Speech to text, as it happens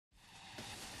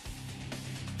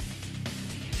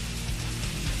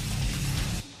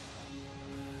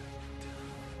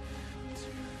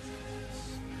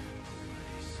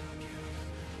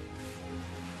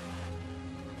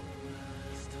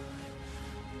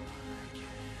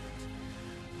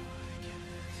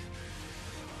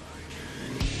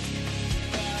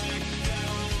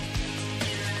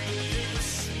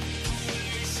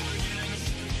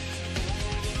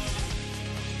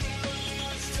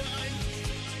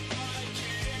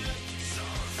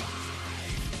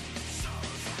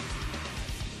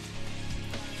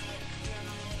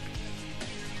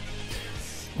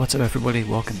What's up everybody,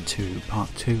 welcome to part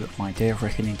 2 of my Day of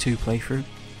Reckoning 2 playthrough.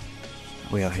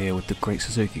 We are here with the Great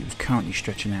Suzuki, who's currently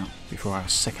stretching out before our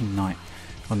second night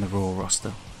on the Raw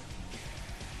roster.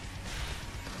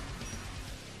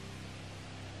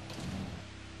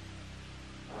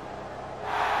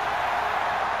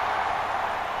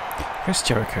 Chris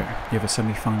Jericho, you have a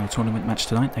semi-final tournament match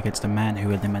tonight against the man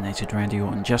who eliminated Randy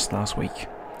Orton just last week.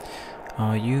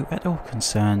 Are you at all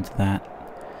concerned that...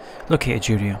 Look here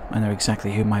Junior, I know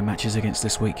exactly who my match is against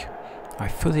this week. I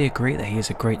fully agree that he is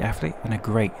a great athlete and a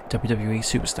great WWE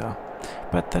superstar.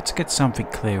 But let's get something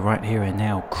clear right here and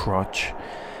now, crotch.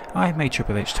 I made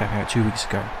Triple H tap out 2 weeks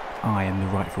ago. I am the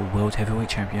rightful World Heavyweight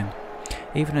Champion.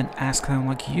 Even an ass clown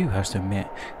like you has to admit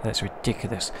that it's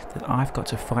ridiculous that I've got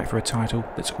to fight for a title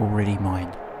that's already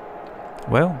mine.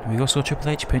 Well, we all saw Triple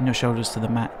H pin your shoulders to the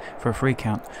mat for a 3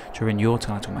 count during your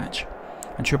title match.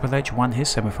 And Triple H won his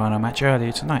semi-final match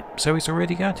earlier tonight, so he's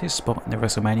already got his spot in the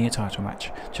WrestleMania title match,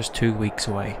 just 2 weeks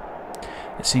away.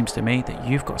 It seems to me that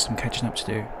you've got some catching up to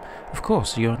do. Of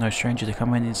course, you're no stranger to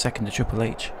coming in second to Triple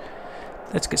H.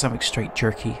 Let's get something straight,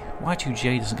 Jerky.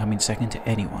 Y2J doesn't come in second to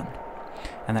anyone.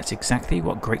 And that's exactly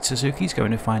what Great Suzuki's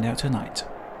going to find out tonight.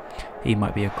 He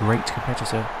might be a great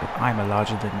competitor, but I'm a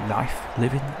larger-than-life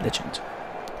living legend.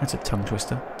 That's a tongue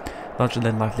twister.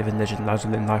 Larger-than-life living legend,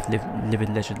 larger-than-life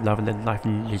living legend, larger-than-life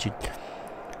legend.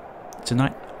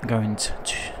 Tonight, I'm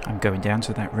going down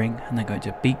to that ring, and I'm going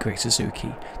to beat Great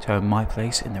Suzuki to earn my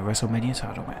place in the WrestleMania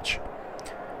title match.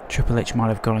 Triple H might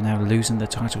have gone out losing the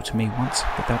title to me once,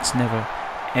 but that's never,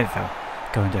 ever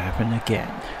going to happen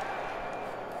again.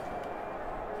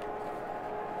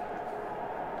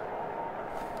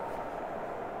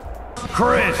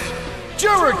 Chris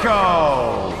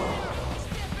Jericho!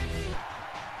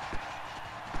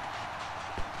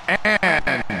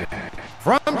 And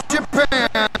from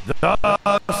Japan,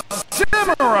 the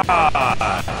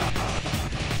Samurai!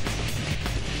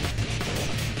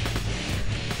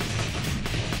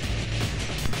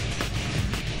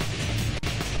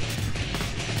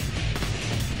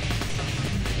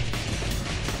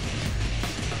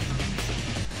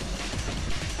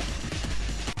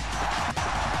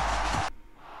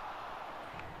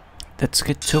 Let's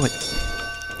get to it.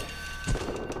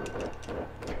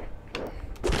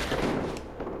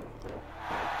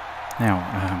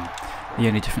 Now, the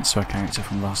only difference to our character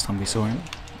from last time we saw him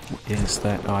is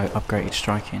that I upgraded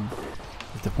striking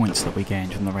with the points that we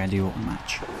gained from the Randy Orton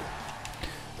match.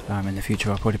 In the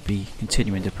future I'll probably be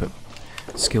continuing to put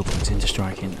skill points into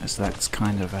striking, as that's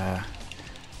kind of,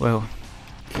 well,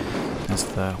 as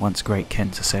the once great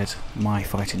Kenta said, my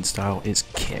fighting style is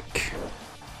kick.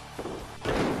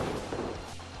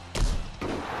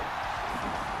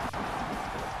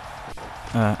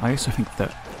 I also think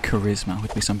that charisma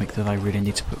would be something that I really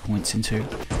need to put points into.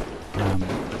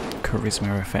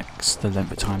 Charisma affects the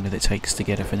length of time that it takes to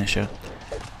get a finisher.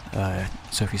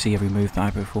 So if you see every move that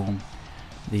I perform,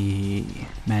 the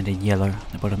man in yellow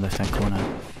at the bottom left hand corner,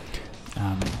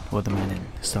 or the man in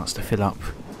starts to fill up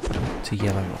to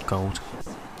yellow or gold.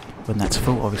 When that's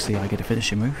full, obviously I get a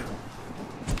finisher move.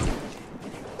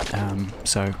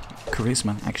 So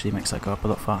charisma actually makes that go up a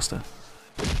lot faster.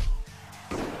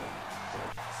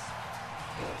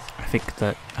 I think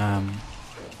that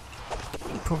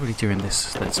probably during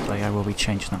this Let's Play I will be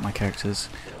changing up my character's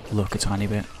look a tiny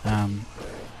bit. I've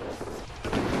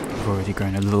already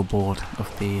grown a little bored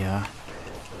of the,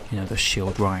 you know, the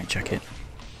shield riot jacket,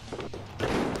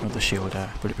 or the shield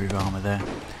bulletproof armour there.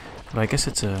 But I guess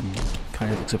it's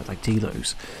kind of looks a bit like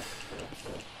Delo's.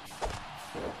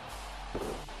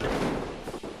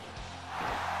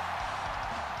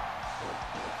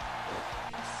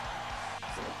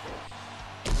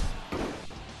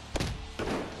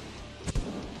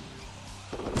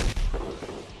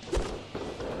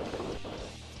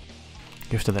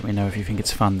 You have to let me know if you think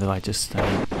it's fun that I just,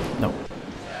 no.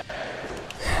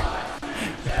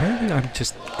 Apparently I'm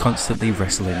just constantly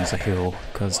wrestling as a heel,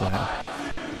 because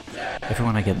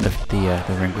everyone I get the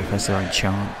ring with has their own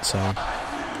chant, so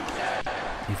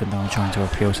even though I'm trying to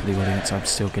appeal to the audience, I'm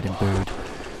still getting booed.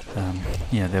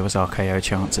 You know, there was RKO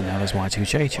chants and now there's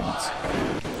Y2J chants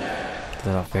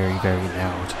that are very, very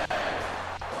loud.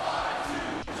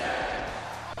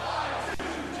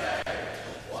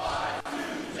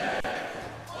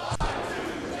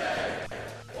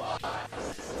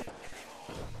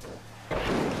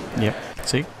 Yep,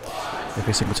 see?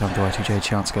 Every single time the Y2J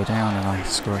chants go down and I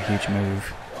score a huge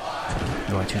move,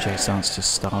 the Y2J starts to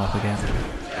start up again.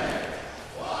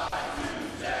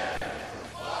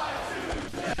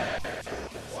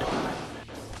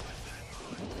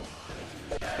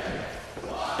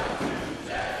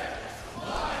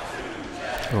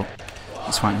 Oh,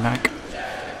 he's fighting back.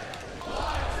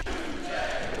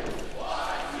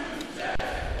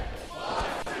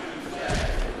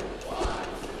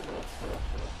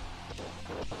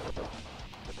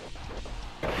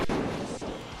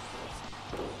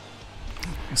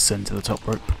 send to the top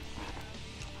rope.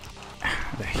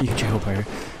 The huge elbow,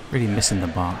 really missing the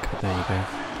mark, but there you go.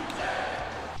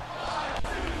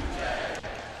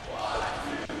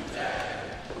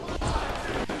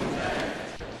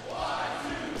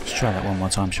 Let's try that one more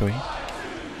time, shall we?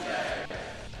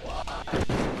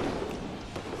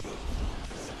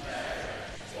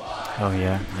 Oh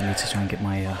yeah, I need to try and get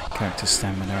my character's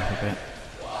stamina up a bit.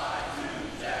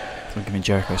 So I'm giving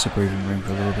Jericho some breathing room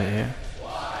for a little bit here.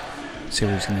 See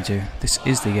what he's going to do. This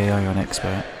is the AI on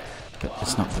Expert, but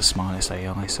it's not the smartest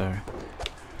AI, so...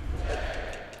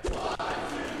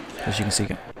 As you can see,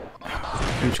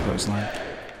 huge clothesline.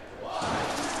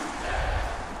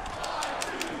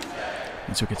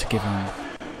 And so we get to give him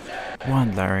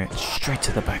one lariat straight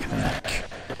to the back of the neck.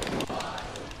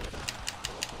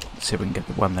 Let's see if we can get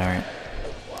the one lariat.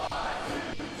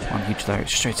 One huge lariat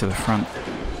straight to the front.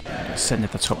 Send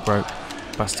at the top rope.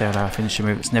 Bust out our finisher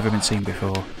move that's never been seen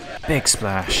before. Big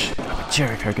splash. Oh,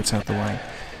 Jericho gets out of the way.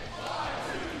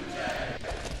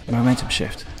 Momentum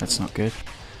shift. That's not good.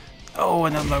 Oh,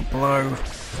 and a low blow.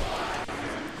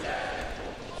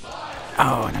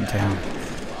 Oh, and I'm down.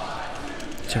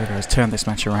 Jericho has turned this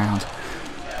match around.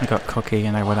 I got cocky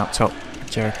and I went up top.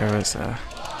 Jericho is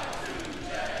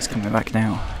coming back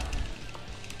now.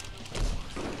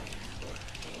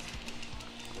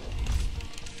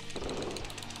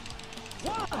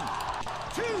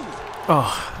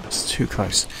 Oh, that was too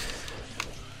close.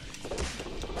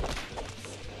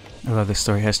 Although this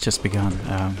story has just begun,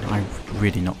 I would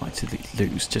really not like to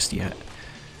lose just yet.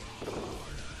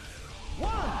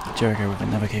 Jericho with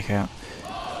another kick out.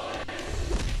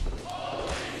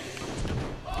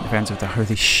 The fans with the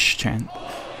holy shh chant.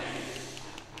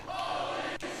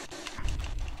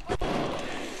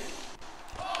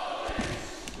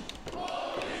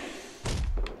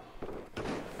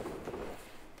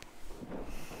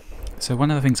 So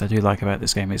one of the things I do like about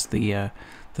this game is the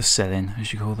sell-in,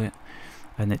 as you call it,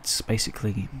 and it's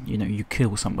basically, you know, you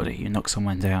kill somebody, you knock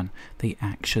someone down, they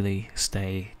actually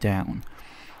stay down.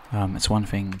 It's one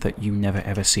thing that you never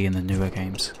ever see in the newer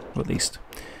games, or at least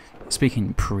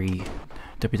speaking pre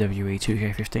WWE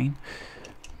 2K15,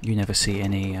 you never see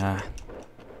any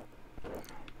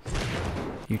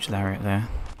huge lariat there.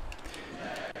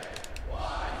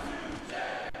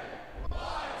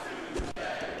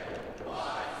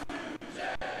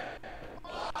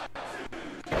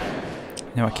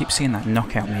 Now I keep seeing that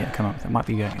knockout meter come up. That might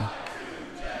be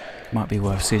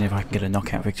worth seeing if I can get a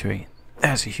knockout victory.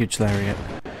 There's a huge lariat.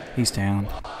 He's down.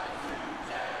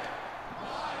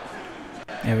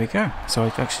 There we go. So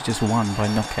I've actually just won by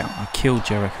knockout. I killed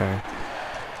Jericho.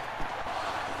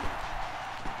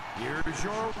 Here's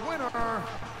your winner,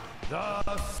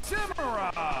 the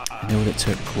Samurai. And all it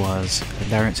took was a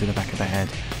lariat to the back of the head,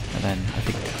 and then I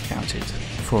think I counted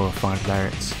 4 or 5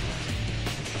 lariats.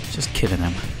 Just killing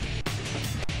them.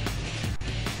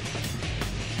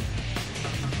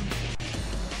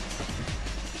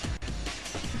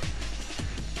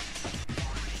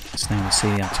 So now we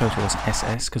see our total was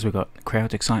SS because we got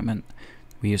crowd excitement,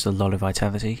 we used a lot of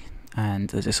vitality, and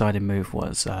the deciding move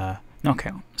was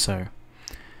knockout. So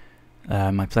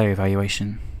my player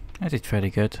evaluation, I did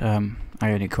fairly good. I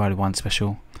only cried one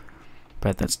special,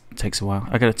 but that takes a while.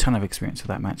 I got a ton of experience with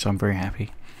that match, so I'm very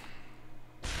happy.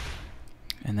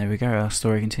 And there we go, our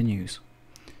story continues.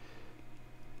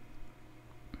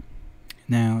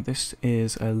 Now this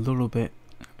is a little bit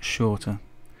shorter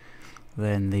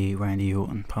than the Randy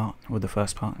Orton part, or the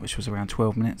first part, which was around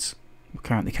 12 minutes. We're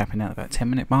currently capping out about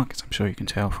 10-minute mark, as I'm sure you can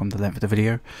tell from the length of the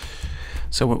video.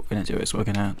 So what we're going to do is we're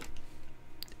going to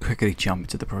quickly jump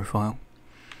into the profile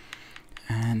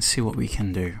and see what we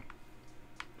can do.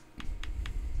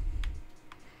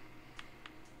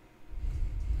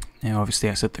 Now obviously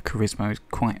I said the charisma is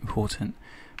quite important,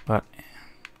 but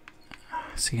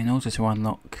see, in order to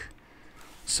unlock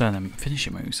certain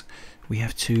finisher moves, we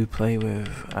have to play with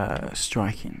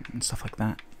striking and stuff like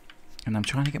that. And I'm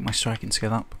trying to get my striking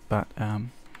skill up, but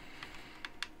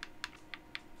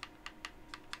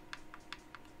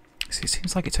see, it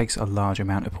seems like it takes a large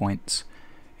amount of points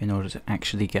in order to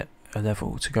actually get a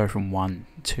level to go from 1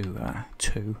 to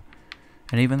 2.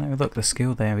 And even though, look, the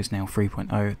skill there is now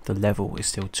 3.0, the level is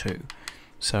still 2.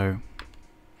 So I'm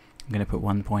going to put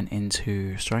 1 point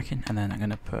into striking, and then I'm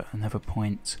going to put another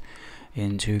point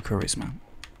into charisma.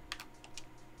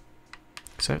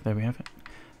 So there we have it.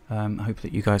 I hope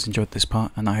that you guys enjoyed this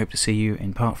part, and I hope to see you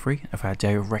in part 3 of our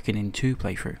Day of Reckoning 2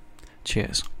 playthrough.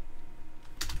 Cheers.